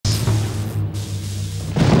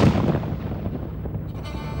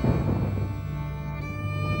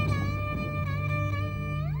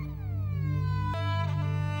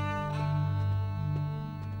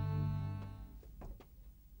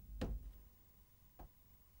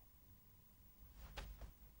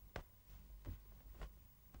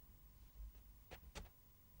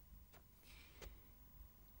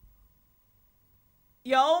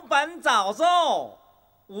有本早奏，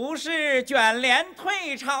吾是卷帘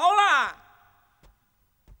退朝了。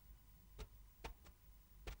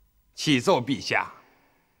启奏陛下，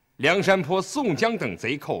梁山泊宋江等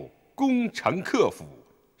贼寇攻城克府，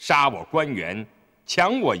杀我官员，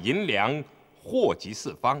抢我银粮，祸及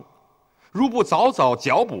四方。如不早早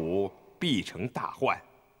剿捕，必成大患。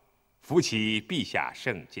扶启陛下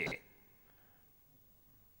圣鉴。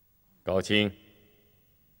高卿，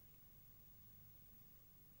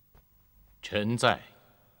臣在。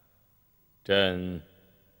朕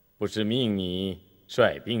不是命你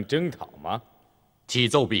率兵征讨吗？启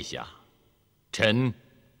奏陛下，臣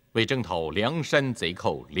为征讨梁山贼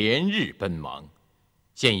寇，连日奔忙，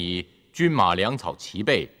现已军马粮草齐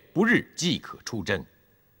备，不日即可出征。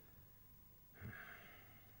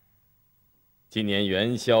今年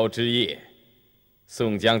元宵之夜，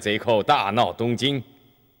宋江贼寇大闹东京，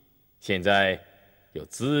现在又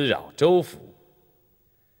滋扰州府。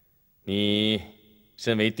你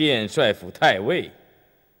身为殿帅府太尉，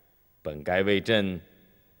本该为朕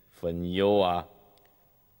分忧啊！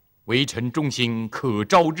微臣忠心可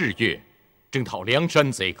昭日月，征讨梁山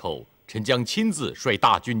贼寇，臣将亲自率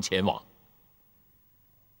大军前往。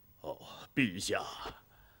哦，陛下，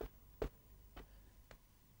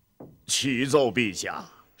启奏陛下，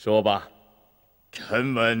说吧。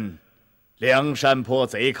臣闻梁山泊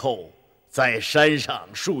贼寇在山上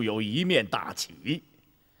竖有一面大旗，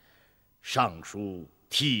上书“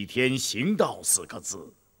替天行道”4个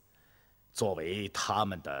字，作为他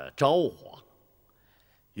们的招幌，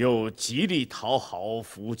又极力讨好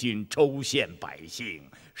附近州县百姓，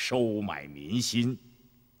收买民心。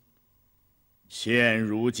现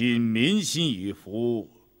如今民心已服，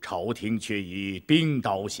朝廷却以兵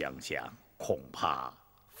刀相向，恐怕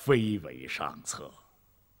非为上策。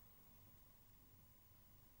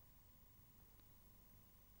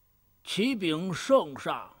启禀圣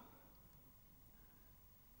上，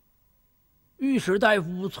御史大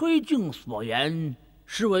夫崔敬所言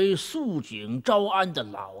是为肃警招安的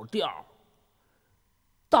老调。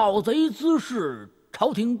盗贼滋事，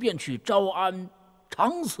朝廷便去招安，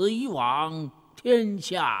长此以往，天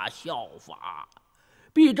下效法，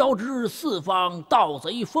必招致四方盗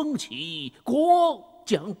贼蜂起，国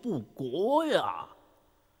将不国呀！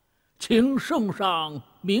请圣上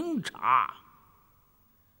明察。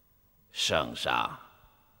圣上，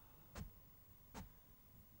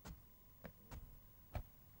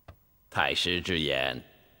太师之言，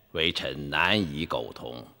微臣难以苟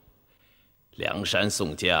同。梁山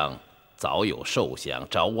宋江早有受降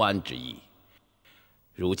招安之意，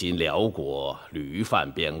如今辽国屡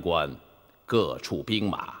犯边关，各处兵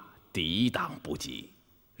马抵挡不及。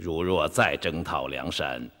若再征讨梁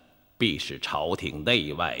山，必使朝廷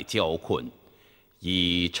内外交困。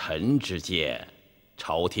以臣之见，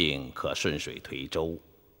朝廷可顺水推舟，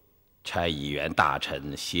差议员大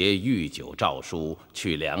臣携御酒诏书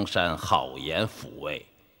去梁山好言抚慰，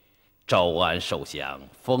招安受降，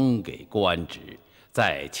封给官职，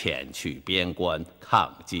再遣去边关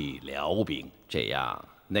抗击辽兵，这样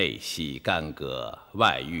内系干戈，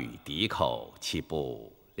外御敌寇，岂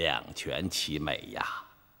不两全其美呀？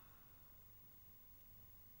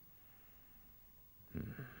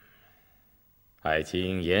爱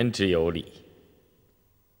卿言之有理。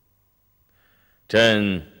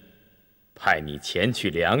朕派你前去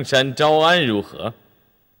梁山招安，如何？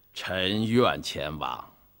臣愿前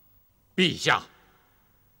往。陛下，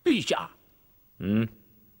陛下，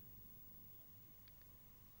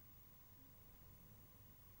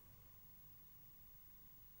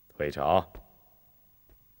退朝。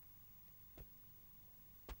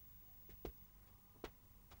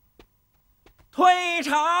退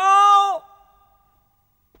朝。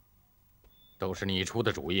都是你出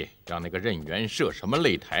的主意，让那个任员设什么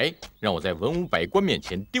擂台，让我在文武百官面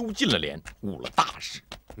前丢尽了脸，误了大事。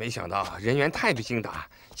没想到人员太不经打，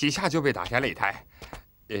几下就被打下擂台。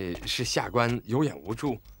是下官有眼无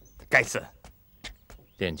珠，该死。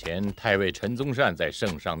殿前太尉陈宗善在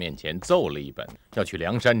圣上面前奏了一本，要去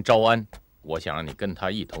梁山招安，我想让你跟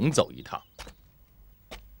他一同走一趟。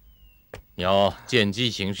你要见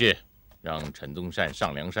机行事，让陈宗善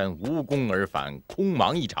上梁山无功而返，空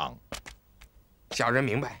忙一场。小人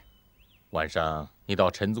明白。晚上你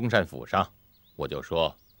到陈宗善府上，我就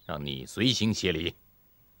说让你随行协理。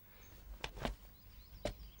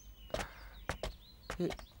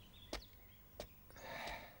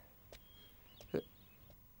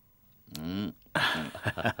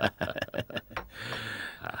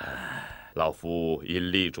老夫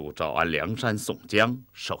因力主招安梁山宋江，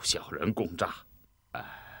受小人攻诈，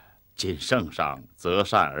今圣上择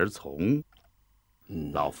善而从，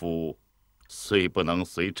老夫虽不能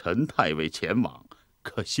随陈太尉前往，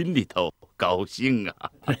可心里头高兴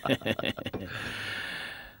啊。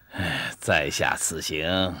在下此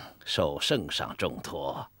行受圣上重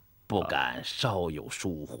托，不敢稍有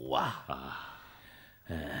疏忽啊。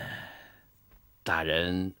大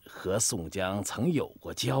人和宋江曾有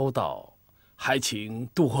过交道，还请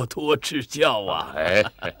多多指教啊！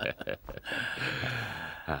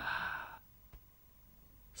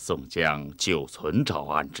宋江久存招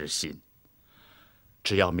安之心，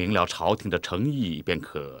只要明了朝廷的诚意，便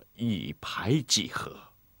可一拍即合。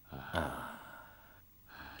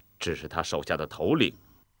只是他手下的头领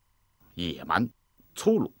野蛮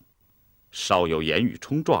粗鲁，稍有言语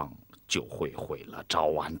冲撞，就会毁了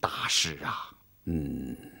招安大事啊！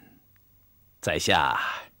在下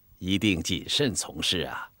一定谨慎从事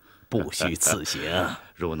啊，不虚此行。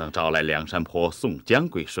如能招来梁山泊宋江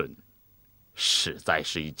归顺，实在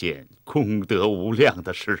是一件功德无量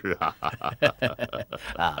的事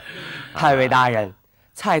啊！太尉大人，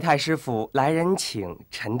蔡太师府来人请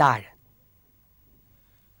陈大人。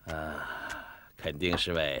肯定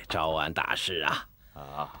是为招安大事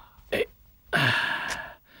啊！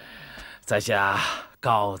在下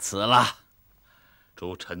告辞了。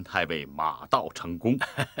祝陈太尉马到成功。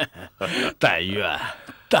但愿，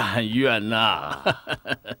但愿呐！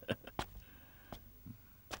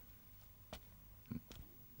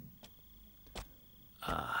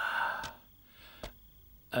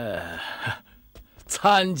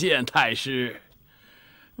参见太师。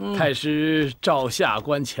太师召下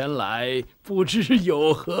官前来，不知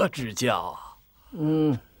有何指教？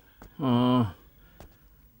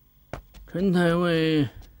陈太尉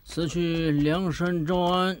此去梁山招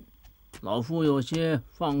安，老夫有些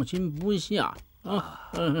放心不下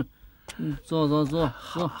啊。坐。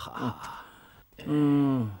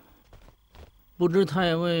不知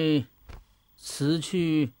太尉此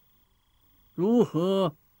去如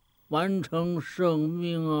何完成圣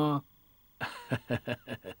命啊？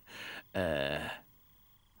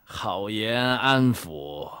好言安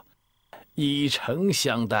抚，以诚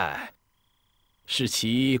相待，使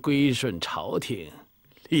其归顺朝廷，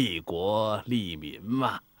利国利民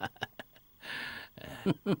嘛。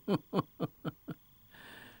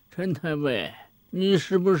陈太尉，你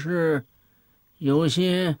是不是有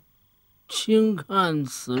些轻看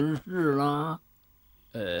此事了？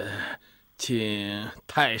请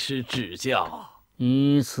太师指教。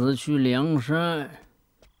你此去梁山，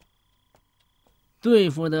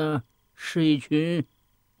对付的是一群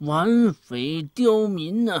顽匪刁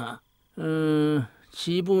民呐。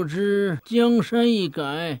岂不知江山易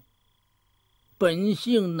改，本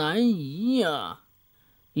性难移呀。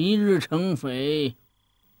一日成匪，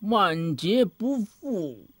万劫不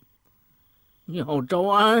复。要招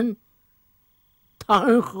安，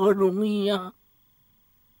谈何容易呀？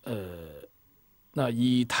那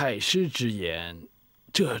依太师之言，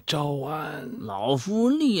这招安，老夫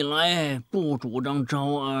历来不主张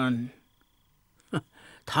招安。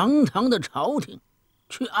堂堂的朝廷，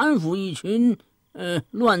去安抚一群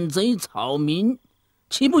乱贼草民，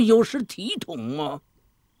岂不有失体统吗？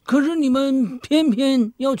可是你们偏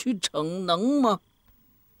偏要去逞能吗？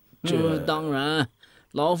当然，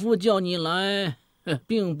老夫叫你来，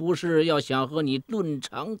并不是要想和你论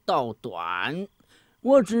长道短，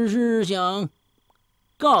我只是想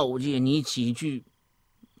告诫你几句。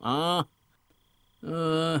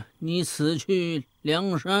你此去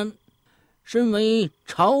梁山，身为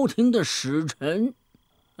朝廷的使臣，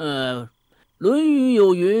《论语》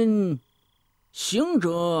有云：“行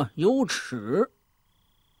者有耻，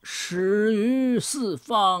始于四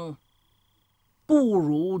方，不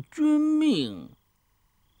辱君命，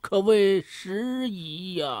可谓时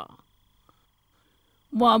宜呀。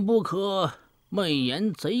万不可昧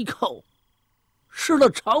言贼寇，失了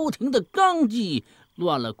朝廷的纲纪，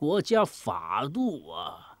乱了国家法度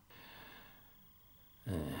啊！”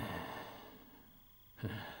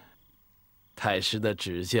太师的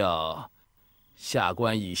指教，下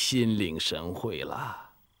官已心领神会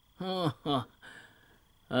了。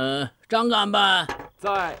张干办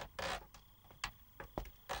在。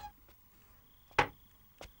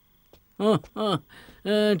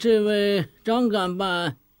这位张干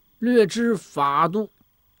办略知法度，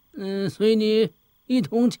随你一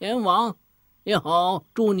同前往，也好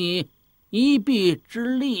助你一臂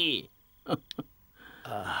之力。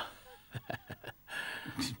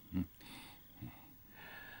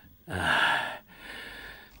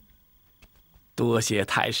多谢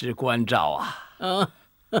太师关照啊！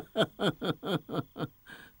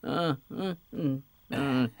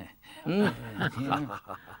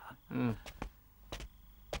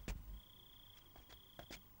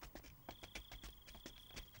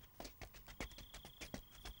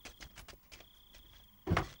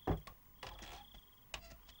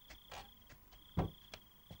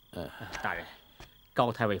大人，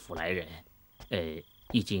高太尉府来人，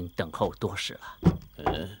已经等候多时了。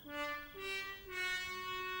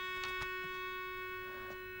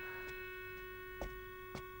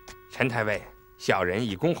陈太尉，小人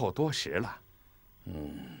已恭候多时了。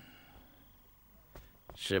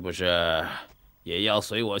是不是也要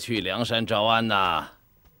随我去梁山招安呐？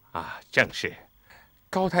啊，正是。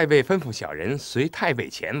高太尉吩咐小人随太尉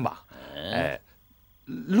前往。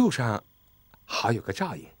路上好有个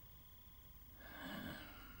照应。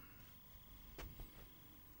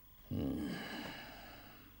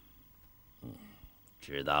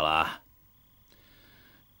知道了。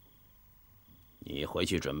你回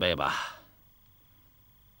去准备吧。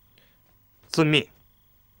遵命。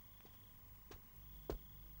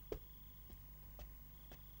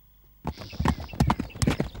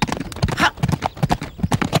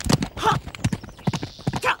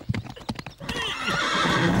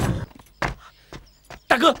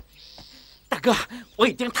大哥，我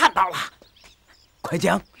已经探到了。快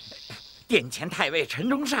讲。殿前太尉陈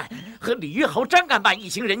宗善和李虞候、张干办一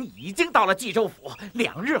行人已经到了冀州府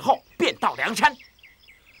，2日后便到梁山。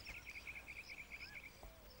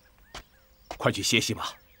快去歇息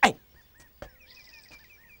吧。哎，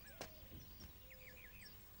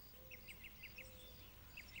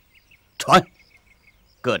传，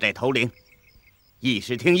各寨头领，议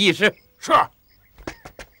事厅议事。是。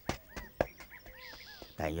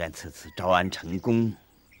但愿此次招安成功，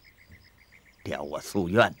了我夙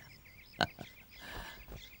愿。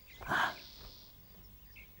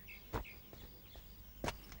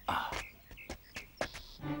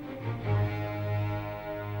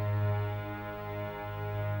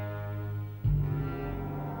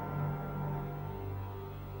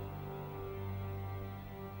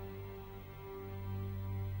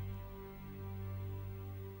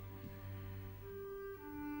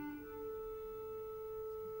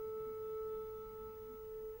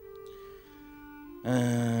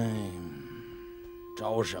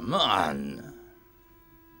招什么安呢？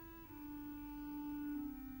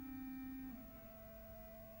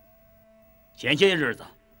前些日子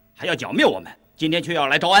还要剿灭我们，今天却要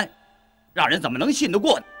来招安，让人怎么能信得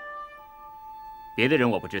过呢？别的人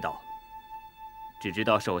我不知道，只知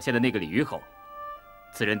道手下的那个李虞候，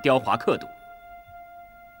此人刁滑刻毒，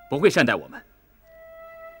不会善待我们。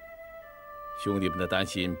兄弟们的担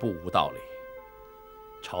心不无道理。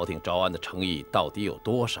朝廷招安的诚意到底有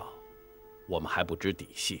多少，我们还不知底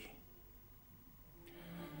细。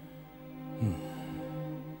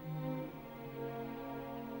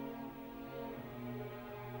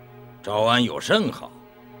招安有甚好？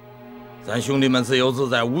咱兄弟们自由自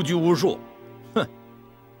在，无拘无束，哼，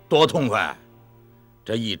多痛快！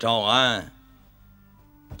这一招安，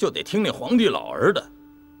就得听那皇帝老儿的。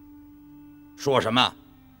说什么？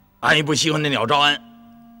安亦不稀罕那鸟招安。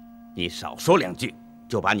你少说2句，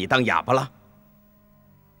就把你当哑巴了。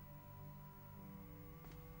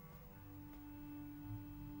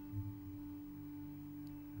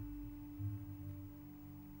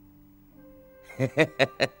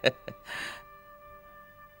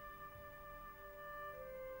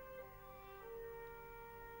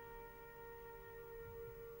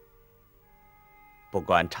不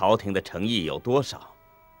管朝廷的诚意有多少，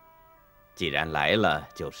既然来了，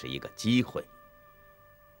就是一个机会。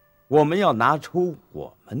我们要拿出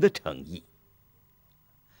我们的诚意，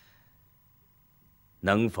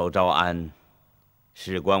能否招安，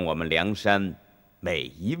事关我们梁山每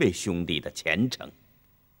一位兄弟的前程，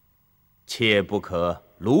切不可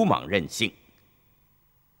鲁莽任性。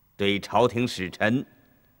对朝廷使臣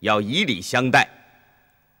要以礼相待，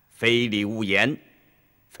非礼勿言，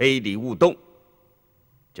非礼勿动，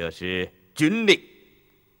这是军令。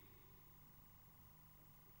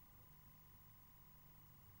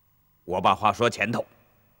我把话说前头，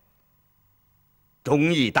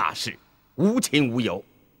忠义大事，无亲无友，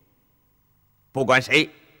不管谁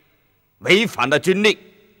违反了军令，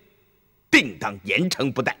定当严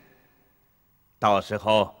惩不贷。到时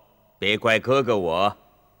候别怪哥哥我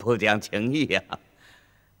不讲情义呀。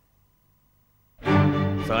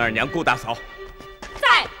孙二娘、顾大嫂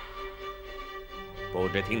在。布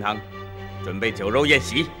置厅堂，准备酒肉宴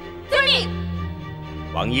席。遵命。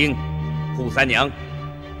王英、扈三娘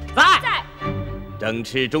在。整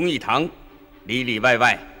饰忠义堂，里里外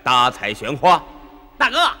外搭彩悬花。大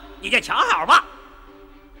哥，你就瞧好吧。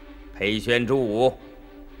裴宣朱武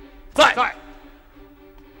在。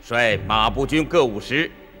率马步军各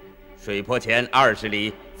50，水泊前20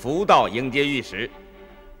里伏道迎接御史，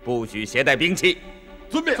不许携带兵器。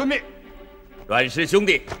遵命。遵命。阮氏兄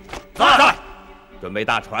弟在。准备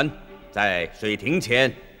大船在水亭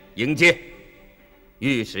前迎接，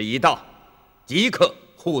御史一到即刻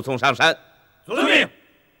护送上山。遵命。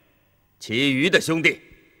其余的兄弟，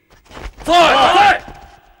在。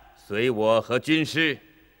随我和军师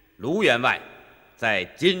卢员外在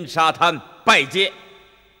金沙滩拜接。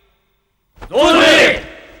遵命。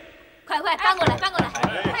快搬过来，搬过来，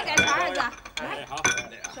快点，小儿子。来，好，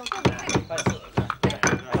手动快点。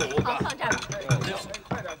好，放这儿吧。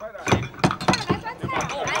快点，快点。来端菜，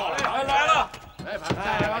来了。来，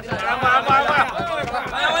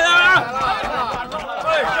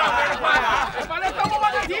把这高锅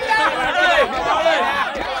给提来。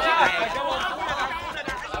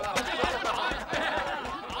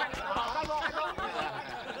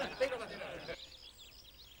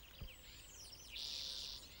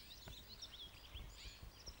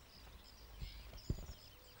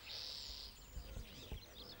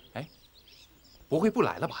不会不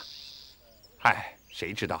来了吧？嗨，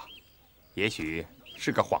谁知道？也许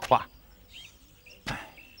是个谎话。哎，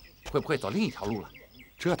会不会走另一条路了？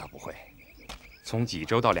这倒不会。从济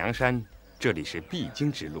州到梁山，这里是必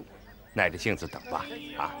经之路，耐着性子等吧。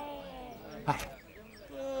啊！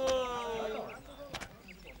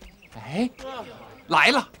哎，来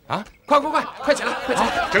了啊！快起来，快起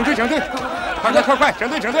来！整队，快，整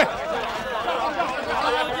队！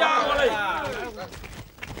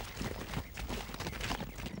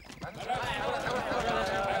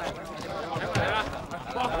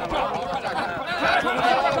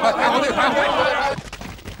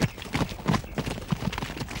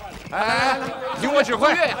哎，听我指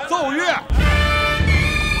挥，奏乐！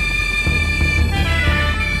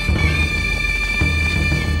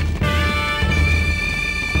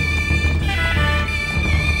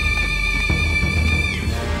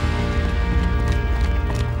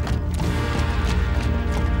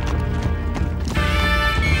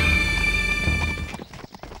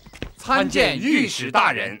参见御史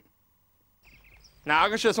大人。哪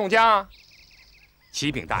个是宋江？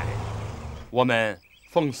启禀大人，我们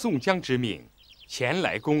奉宋江之命前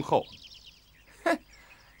来恭候。哼，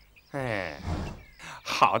哎，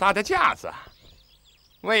好大的架子啊！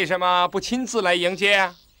为什么不亲自来迎接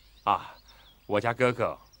啊？啊，我家哥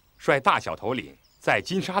哥率大小头领在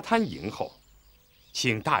金沙滩迎候，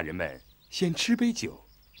请大人们先吃杯酒，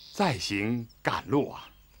再行赶路啊！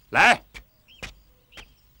来。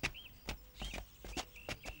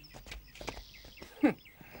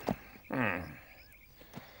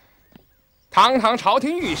堂堂朝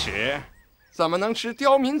廷御史，怎么能吃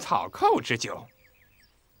刁民草寇之酒？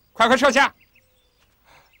快撤下！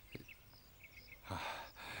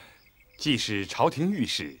既是朝廷御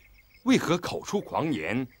史，为何口出狂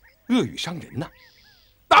言，恶语伤人呢？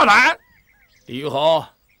大胆！李虞候，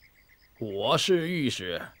我是御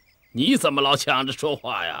史，你怎么老抢着说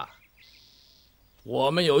话呀？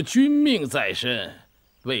我们有君命在身，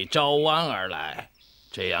为招安而来，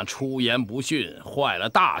这样出言不逊，坏了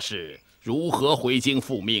大事。如何回京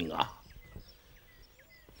复命啊？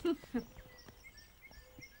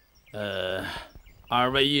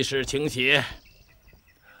二位义士请起，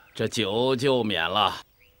这酒就免了。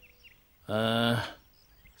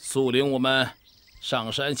速领我们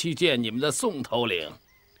上山去见你们的宋头领，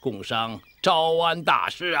共商招安大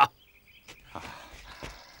事啊！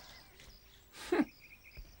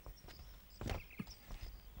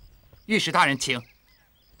御史大人，请。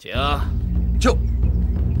就。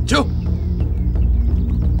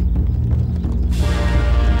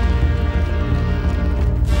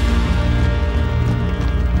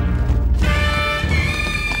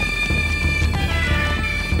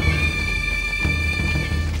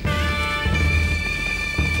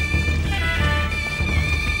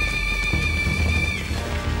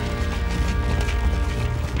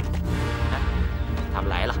他们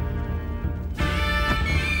来了。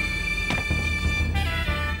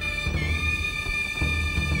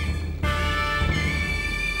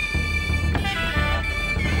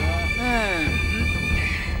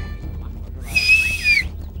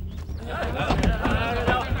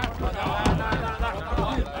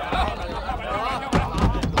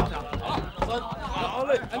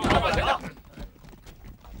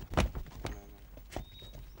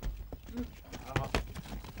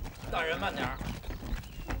大人慢点儿。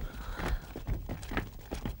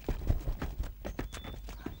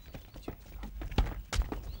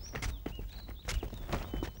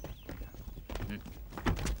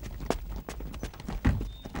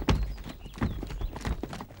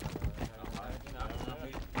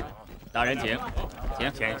大人请。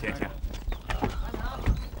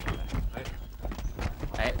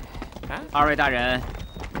哎，二位大人，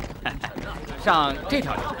上这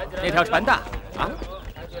条船，那条船大啊。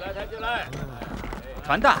抬起来！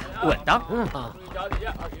船大稳当。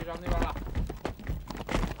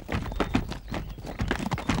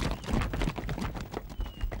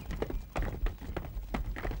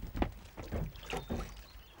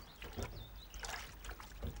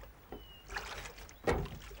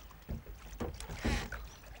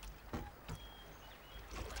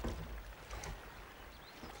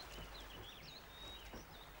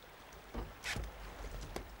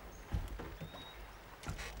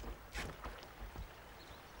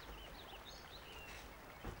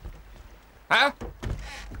哎，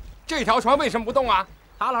这条船为什么不动啊？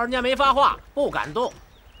他老人家没发话，不敢动。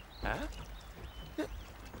哎，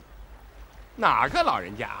哪个老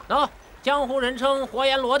人家？喏，江湖人称活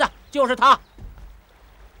阎罗的，就是他。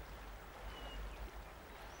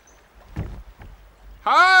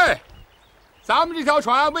嗨，咱们这条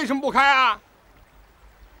船为什么不开啊？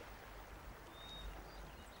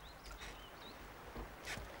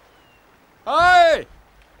哎，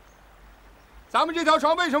咱们这条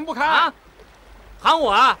船为什么不开？啊，喊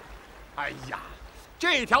我啊！哎呀，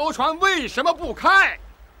这条船为什么不开？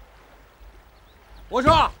我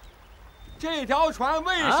说，这条船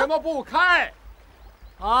为什么不开？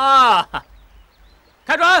啊，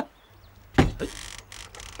开船！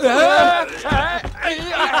哎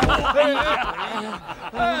呀！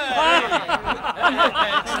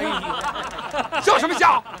笑什么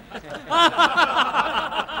笑？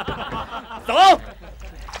走！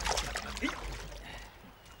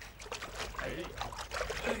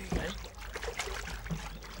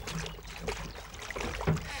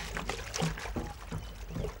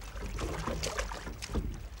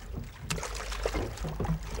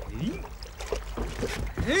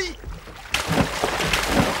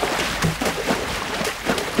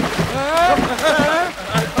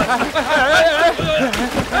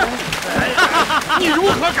你如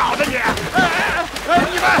何搞的你？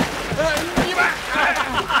你们，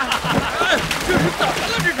这是怎么了？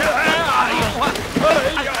这是？哎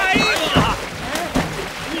呀！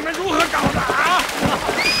你们如何搞的啊？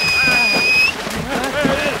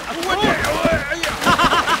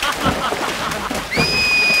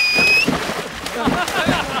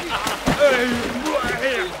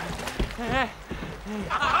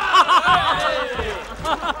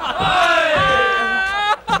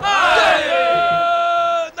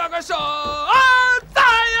那个手在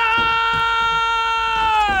呀！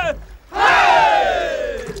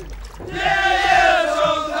爷爷生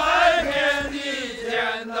在天地间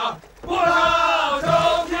的，不上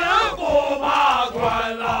朝廷不怕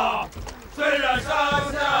官老。虽然上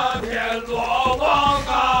下天落王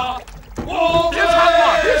岗，别唱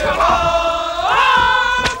了，别唱了！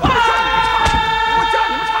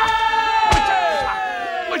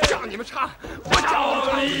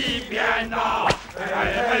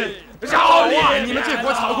好啊！你们这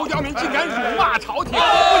伙草头刁民竟敢辱骂朝廷！不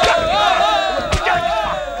让你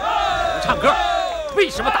唱！唱歌，为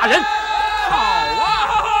什么打人？好啊！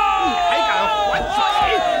你还敢还嘴？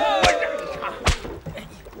我让你唱！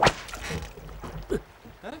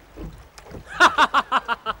哈哈哈哈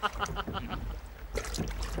哈！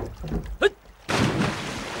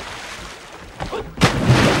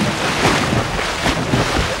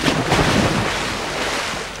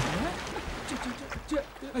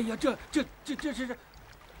哎呀，这是！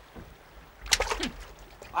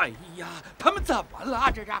哎呀，他们怎么了？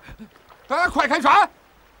这是！快开船！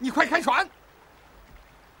你快开船！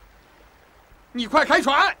你快开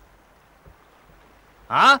船！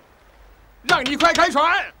啊！让你快开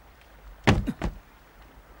船！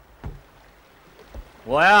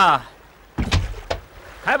我呀，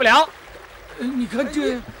开不了。你看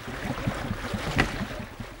这……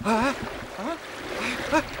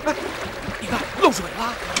你看漏水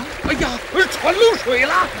了！哎呀，船漏水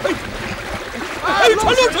了！船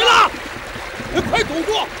漏水了！快堵住！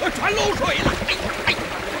船漏水了！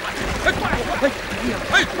快堵住！快呀！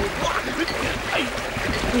快堵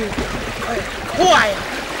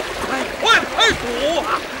啊！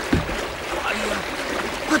哎呀，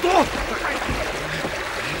快堵！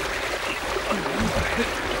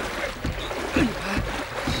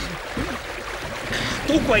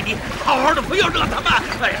都怪你，好好的非要惹他们！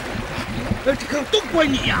哎呀！这个都怪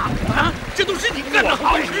你呀！啊，这都是你干的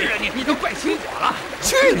好事啊！你都怪起我了！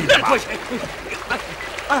去你的吧！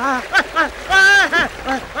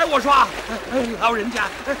我说，老人家，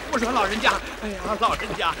我说老人家，哎呀，老人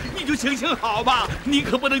家，你就行行好吧，你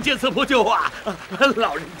可不能见死不救啊！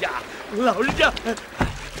老人家，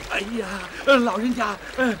哎呀，老人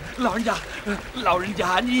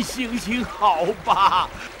家，你行行好吧！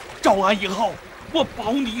招安以后，我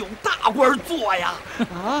保你有大官做呀！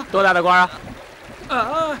啊，多大的官啊？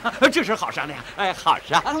这事好商量，哎，好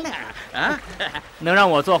商量啊！能让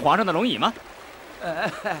我坐皇上的龙椅吗？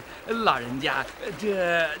老人家，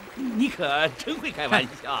这你可真会开玩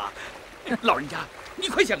笑。老人家，你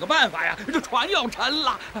快想个办法呀！这船要沉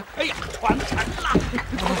了！哎呀，船沉了！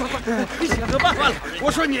快想个办法，老人家！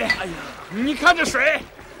我说你，哎呀，你看这水！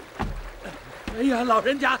哎呀，老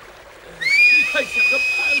人家，你快想个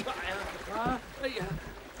办法呀！啊，哎呀！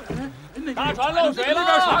大船漏水了！那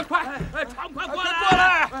边船快，船快过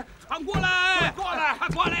来！船过来！快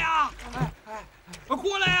过来呀！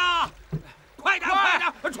过来呀！快点，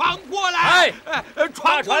船过来！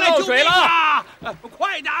大船漏水了！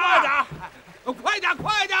快点！快点！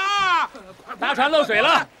快点！大船漏水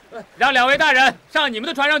了，让2位大人上你们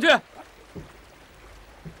的船上去。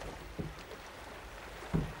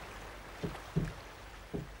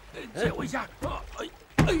借我一下。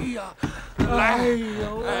哎呀！哎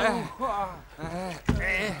呦！哎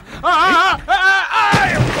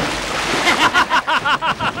呦！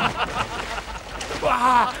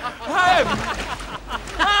哇！哎！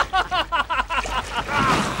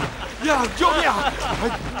呀！救命！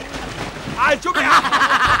哎！救命！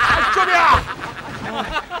救命！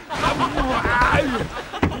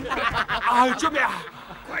哎！救命！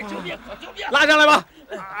快救命！救命！拉上来吧！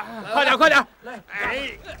快点！快点！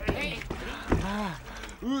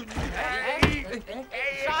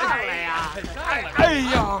上来呀！哎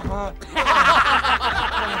呀！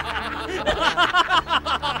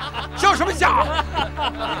笑什么笑？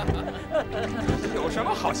有什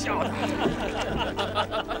么好笑的？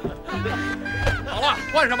好了，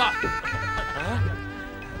换上吧。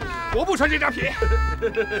我不穿这张皮。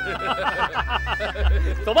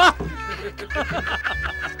走吧。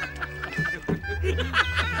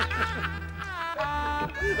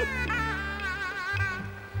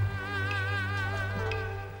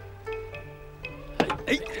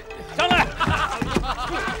哎，上来！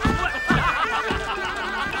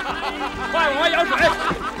快往外舀水！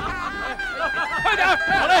快点！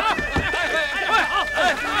好嘞！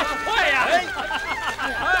快呀！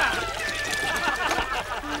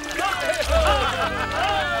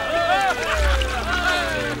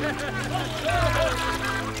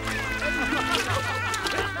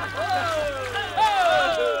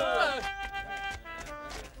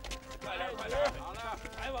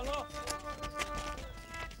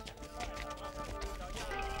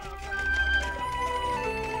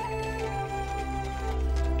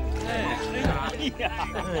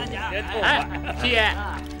哎，七爷，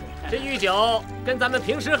这御酒跟咱们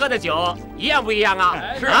平时喝的酒一样不一样啊？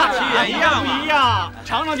是啊，七爷一样不一样？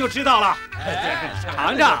尝尝就知道了。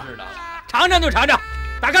尝尝，尝尝就尝尝，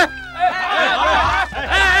打开！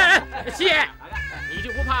哎，七爷，你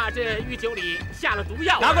就不怕这御酒里下了毒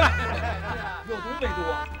药？拿过来。有毒没毒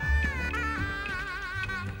啊？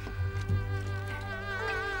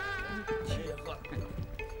七爷喝了。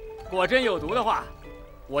果真有毒的话，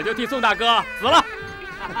我就替宋大哥死了。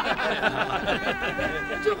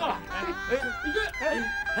这个，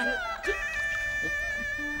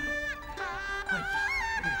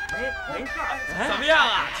没事儿，怎么样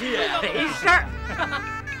啊，七爷？没事儿，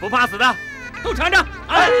不怕死的都尝尝。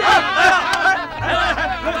尝尝。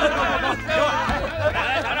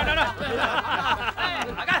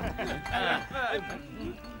打开。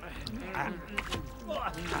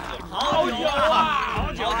好酒啊！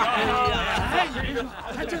好酒！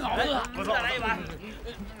还真好喝，不错。再来一碗。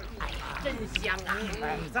真香啊！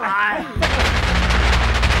再来。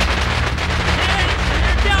天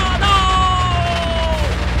使驾到！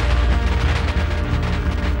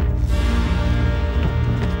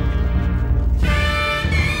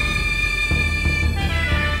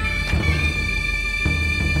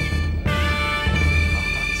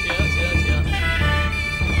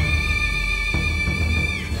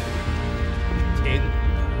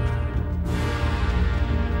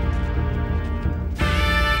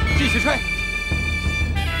吹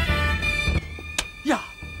呀！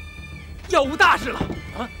要无大事了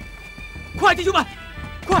啊！快，弟兄们，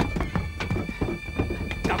快，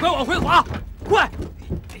赶快往回划！快，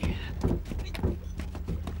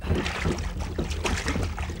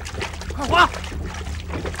快划！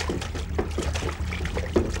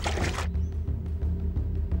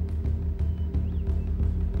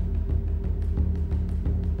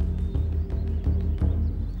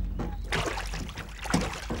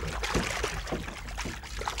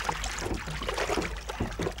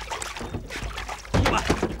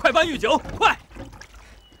快搬御酒，快！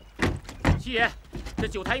七爷，这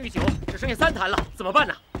9坛御酒只剩下3坛了，怎么办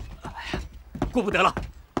呢？哎呀，顾不得了，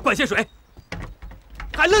灌些水！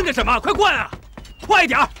还愣着什么？快灌啊！快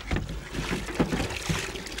点儿！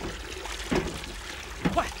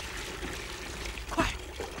快！快！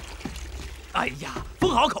哎呀，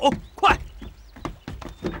封好口，快！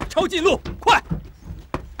抄近路，快！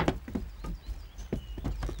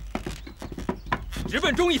直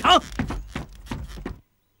奔忠义堂。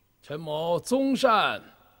陈某宗善，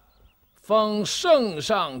奉圣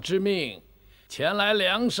上之命，前来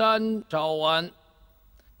梁山招安。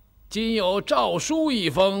今有诏书一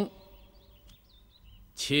封，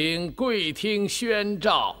请贵听宣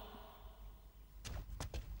诏。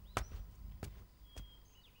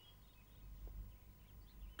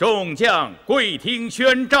众将贵听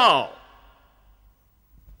宣诏。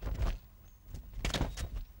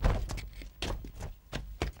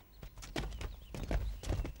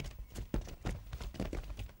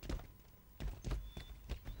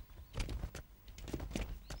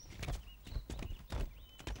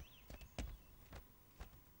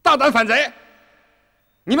大胆反贼！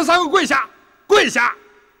你们3个跪下，跪下！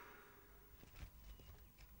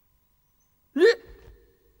你。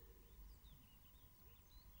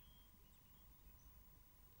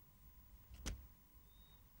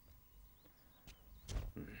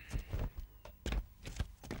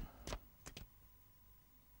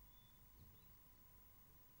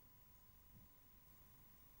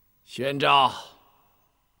宣诏：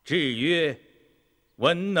制曰：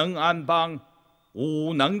文能安邦，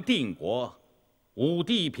武能定国。武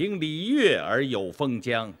帝凭礼乐而有封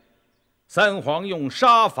疆，3皇用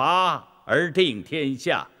杀伐而定天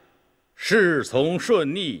下。事从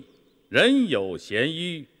顺逆，人有咸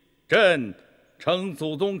虞。朕承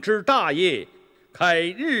祖宗之大业，开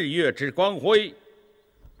日月之光辉。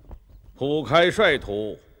铺开率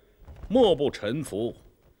土，莫不臣服。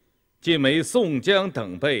今为宋江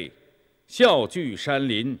等辈笑聚山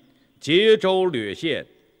林，劫州掠县，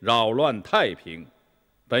扰乱太平。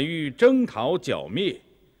本欲征讨剿灭，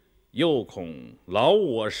又恐劳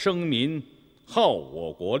我生民，耗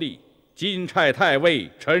我国力。金差太尉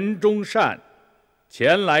陈宗善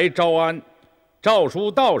前来招安，诏书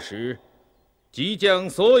到时，即将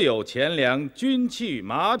所有钱粮、军器、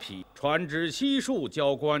马匹、船只悉数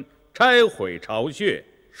交官，拆毁巢穴，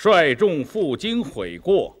率众赴京悔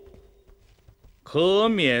过，可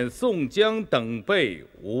免宋江等辈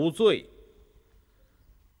无罪。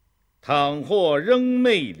倘或仍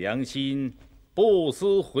昧良心，不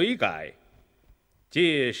思悔改，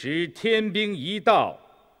届时天兵一到，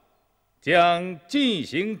将进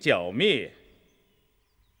行剿灭，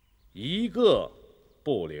一个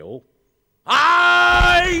不留。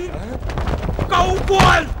哎，高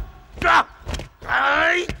官，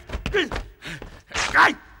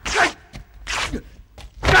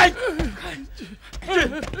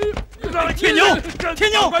铁牛，铁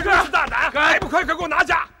牛，如此大胆，还不快给我拿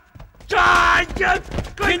下！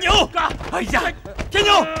铁牛，哎呀，铁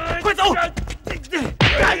牛，快走！铁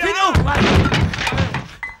牛，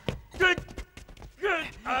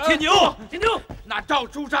铁牛，铁牛，那诏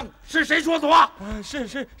书上是谁说的话？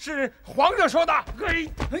是皇上说的。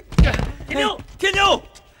铁牛，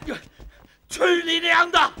去你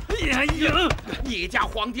娘的！你家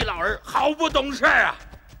皇帝老儿毫不懂事啊！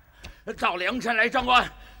到梁山来招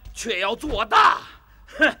安，却要做大。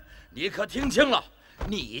哼，你可听清了，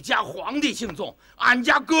你家皇帝姓宋，俺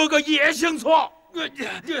家哥哥也姓宋。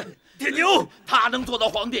铁牛，他能做到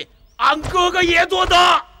皇帝，俺哥哥也做得。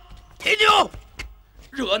铁牛，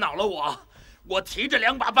惹恼了我提着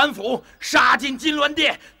2把板斧杀进金銮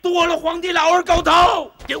殿，夺了皇帝老儿狗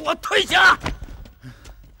头，给我退下！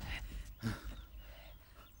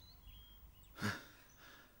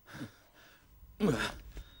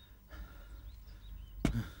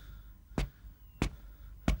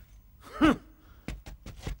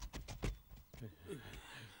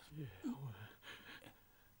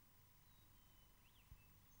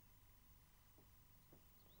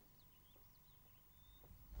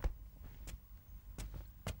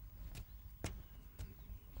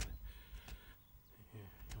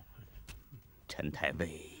陈太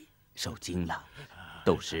尉受惊了，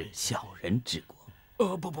都是小人之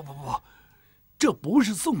过。不，这不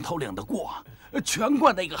是宋头领的过，全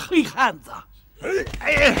怪那个黑汉子。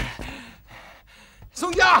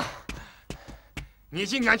宋江，你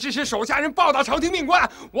竟敢指使手下人暴打朝廷命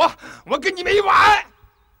官，我跟你没完！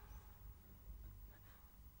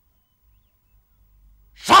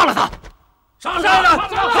杀了他！杀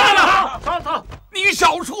了他！你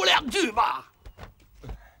少说2句吧。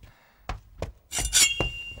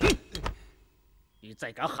你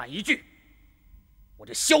再敢喊1句，我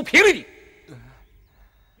就削平了你！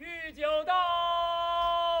御酒到。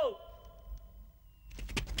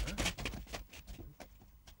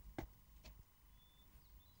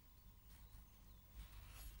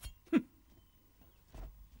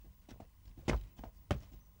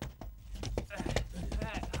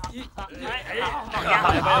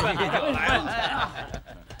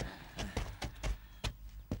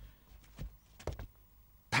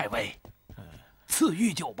太尉，赐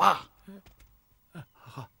御酒吧。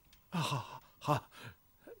好，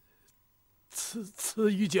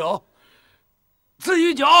赐御酒，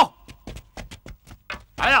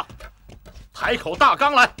来呀，抬口大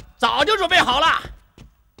缸来，早就准备好了。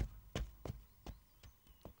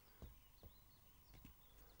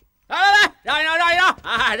来，让一让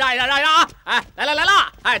啊！让一让啊！哎，来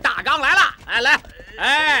了！哎，大缸来了！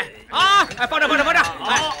哎，放这！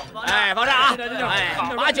哎，放这啊！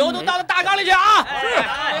哎，把酒都倒到大缸里去啊！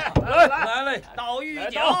来，倒御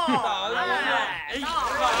酒，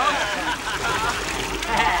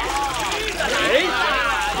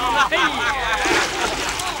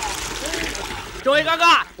诸位哥哥，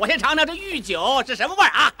我先尝尝这御酒是什么味儿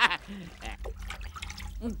啊！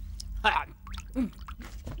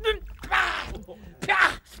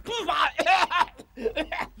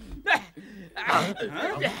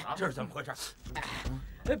这是怎么回事？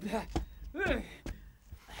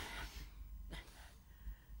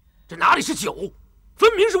这哪里是酒，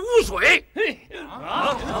分明是污水！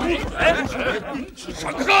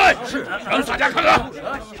闪开！是，让大家看看。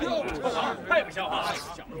太不像话了！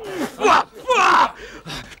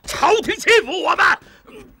朝廷欺负我们！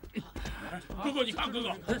哥哥，你看，哥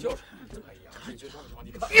哥，就是。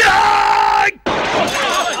呀！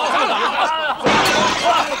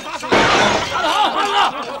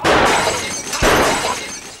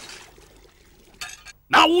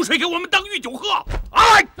拿污水给我们当御酒喝！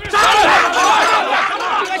哎！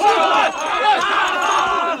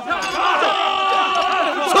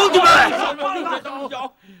兄弟们！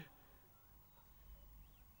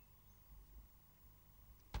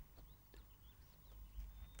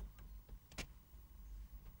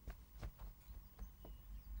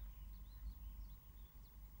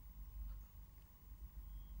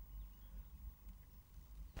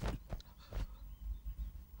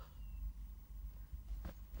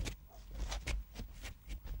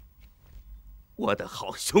我的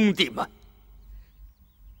好兄弟们，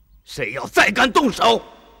谁要再敢动手，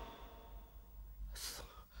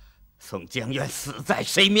宋江愿死在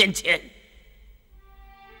谁面前？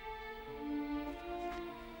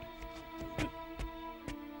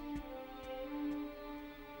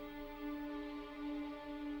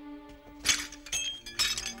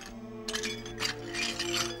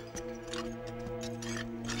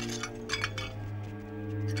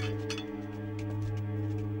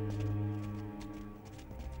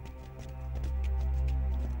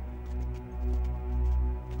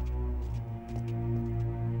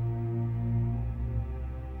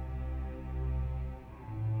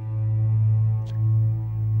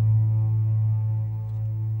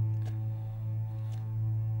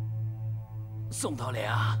宋头领，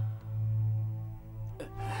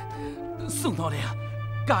宋头领，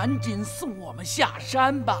赶紧送我们下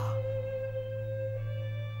山吧！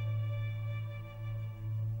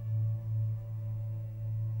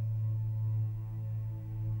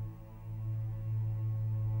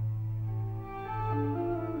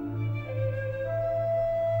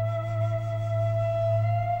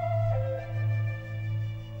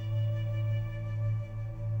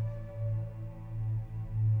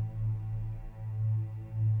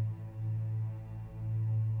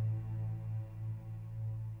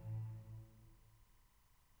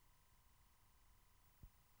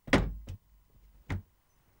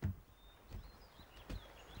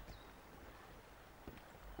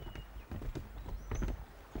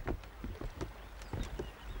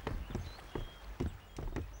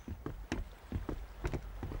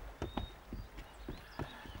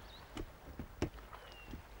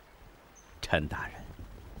陈大人，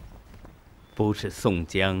不是宋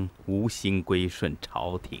江无心归顺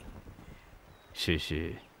朝廷，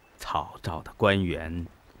是草诏的官员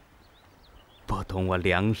不懂我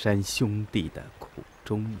梁山兄弟的苦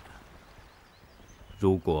衷啊。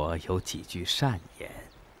如果有几句善言，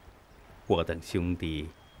我等兄弟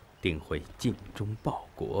定会尽忠报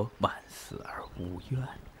国，万死而无怨。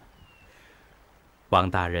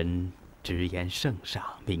王大人直言圣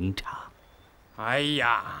上明察。哎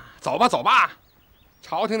呀，走吧走吧，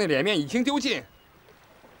朝廷的脸面已经丢尽，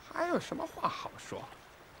还有什么话好说？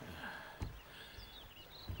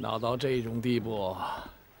闹到这种地步，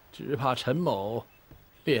只怕陈某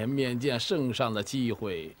连面见圣上的机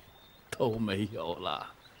会都没有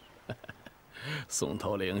了。宋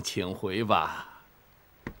头领，请回吧。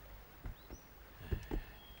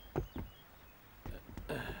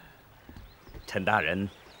陈大人，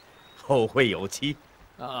后会有期。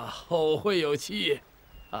啊，后会有期，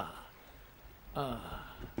啊。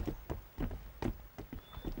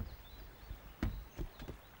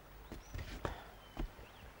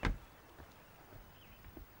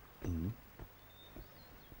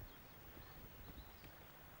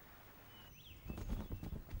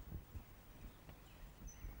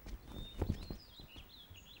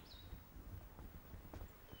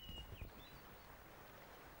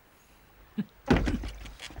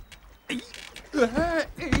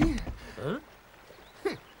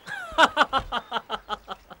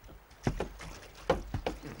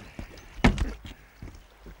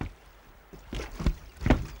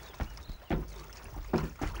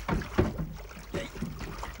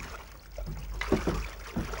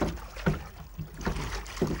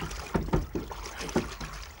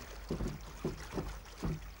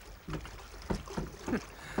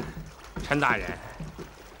陈大人，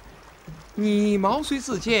你毛遂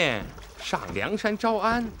自荐上梁山招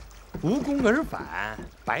安，无功而返，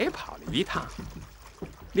白跑了一趟，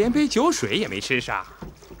连杯酒水也没吃上，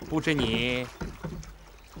不知你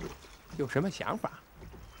有什么想法？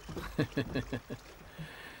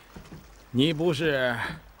你不是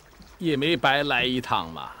也没白来一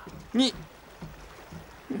趟吗？你，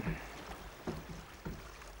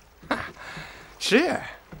是，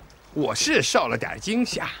我是受了点惊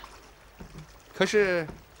吓，可是，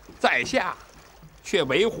在下却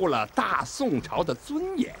维护了大宋朝的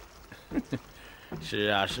尊严。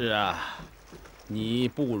是啊，是啊，你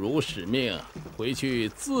不辱使命，回去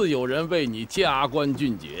自有人为你加官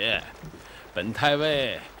进爵。本太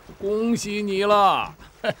尉，恭喜你了！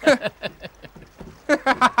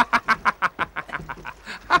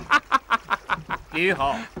李虞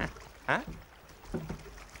候，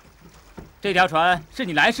这条船是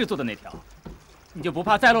你来时坐的那条，你就不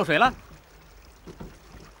怕再漏水了？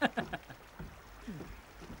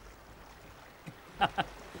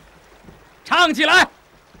唱起来！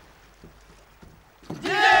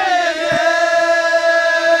夜夜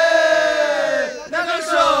那个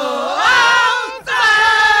守安在，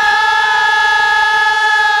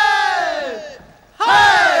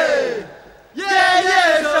嘿，夜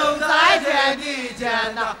夜生在天地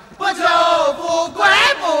间呐，不求富贵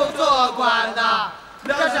不做官呐，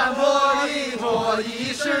梁山泊里过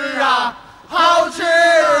一世啊，好吃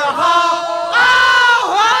好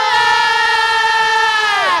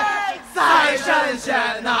神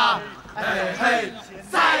仙呐，哎嘿，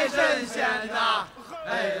财神仙呐，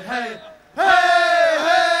哎嘿。